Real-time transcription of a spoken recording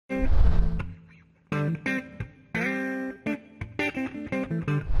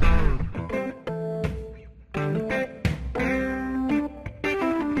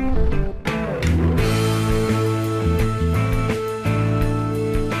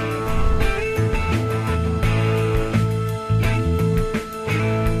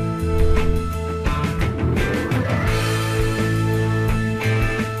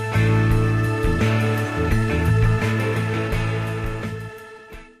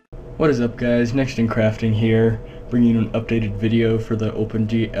What is up, guys? Next in Crafting here, bringing you an updated video for the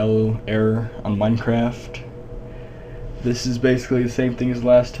OpenGL error on Minecraft. This is basically the same thing as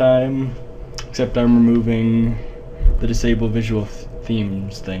last time, except I'm removing the disable visual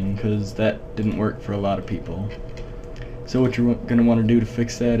themes thing, because that didn't work for a lot of people. So what you're going to want to do to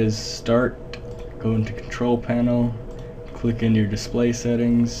fix that is start, go into Control Panel, click in your display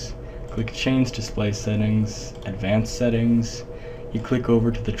settings, click Change Display Settings, Advanced Settings. You click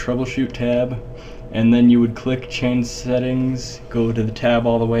over to the Troubleshoot tab, and then you would click Change Settings, go to the tab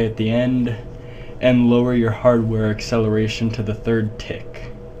all the way at the end, and lower your hardware acceleration to the third tick.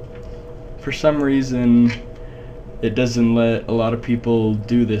 For some reason, it doesn't let a lot of people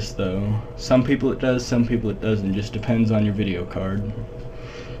do this though. Some people it does, some people it doesn't. Just depends on your video card.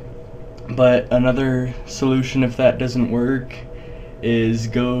 But another solution if that doesn't work is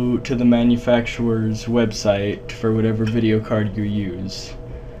go to the manufacturer's website for whatever video card you use.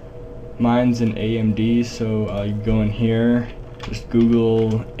 Mine's an AMD, so you go in here, just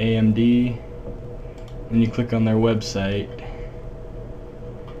Google AMD, and you click on their website,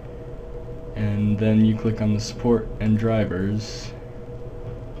 and then you click on the support and drivers,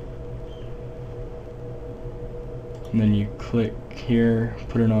 and then you click here,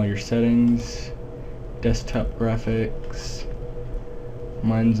 put in all your settings, desktop graphics.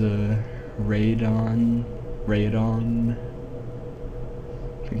 Mine's a Radeon,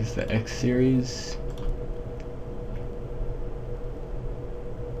 I think it's the X series.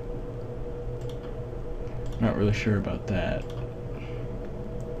 Not really sure about that.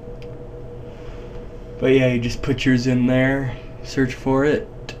 But yeah, you just put yours in there, search for it,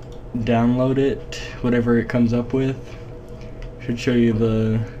 download it, whatever it comes up with. Should show you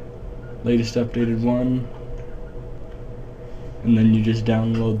the latest updated one. And then you just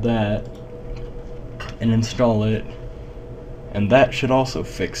download that and install it, and that should also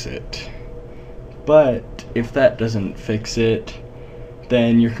fix it. But if that doesn't fix it,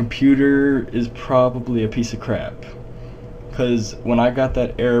 then your computer is probably a piece of crap, because when I got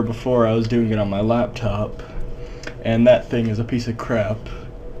that error before, I was doing it on my laptop, and that thing is a piece of crap.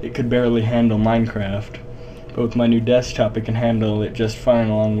 It could barely handle Minecraft, but with my new desktop it can handle it just fine,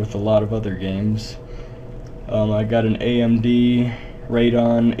 along with a lot of other games. I got an AMD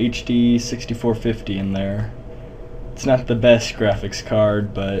Radeon HD 6450 in there. It's not the best graphics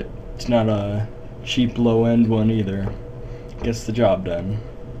card, but it's not a cheap low-end one either. Gets the job done.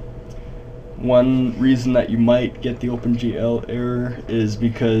 One reason that you might get the OpenGL error is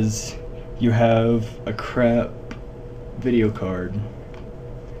because you have a crap video card.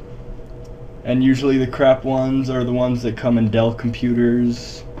 And usually the crap ones are the ones that come in Dell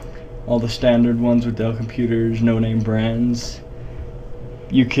computers. All the standard ones with Dell computers, no-name brands.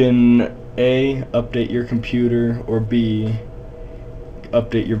 You can A, update your computer, or B,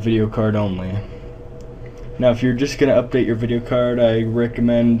 update your video card only. Now if you're just going to update your video card, I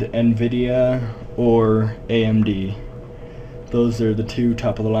recommend NVIDIA or AMD. Those are the two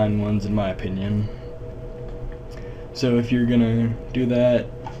top-of-the-line ones in my opinion. So if you're going to do that,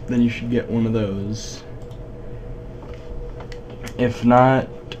 then you should get one of those. If not,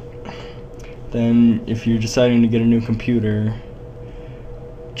 then if you're deciding to get a new computer,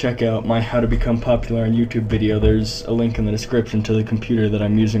 check out my How to Become Popular on YouTube video. There's a link in the description to the computer that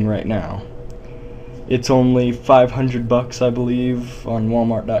I'm using right now. It's only $500 I believe on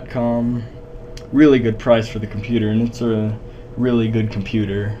Walmart.com. Really good price for the computer, and it's a really good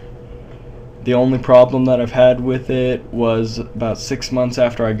computer. The only problem that I've had with it was about 6 months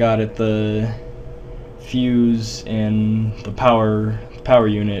after I got it, the fuse in the power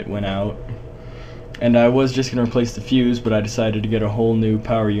unit went out. And I was just going to replace the fuse, but I decided to get a whole new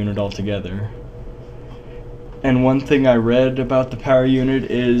power unit altogether. And one thing I read about the power unit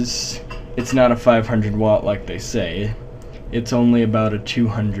is it's not a 500 watt like they say. It's only about a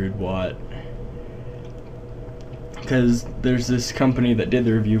 200 watt. Because there's this company that did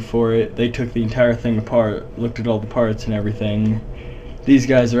the review for it. They took the entire thing apart, looked at all the parts and everything. These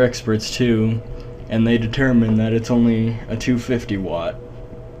guys are experts too, and they determined that it's only a 250 watt,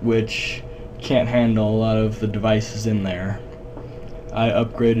 which can't handle a lot of the devices in there. I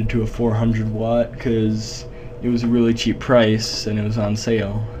upgraded to a 400 watt because it was a really cheap price and it was on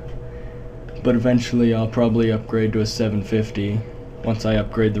sale. But eventually I'll probably upgrade to a 750 once I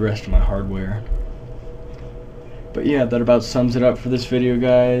upgrade the rest of my hardware. But yeah, that about sums it up for this video,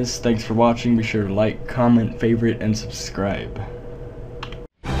 guys. Thanks for watching. Be sure to like, comment, favorite, and subscribe.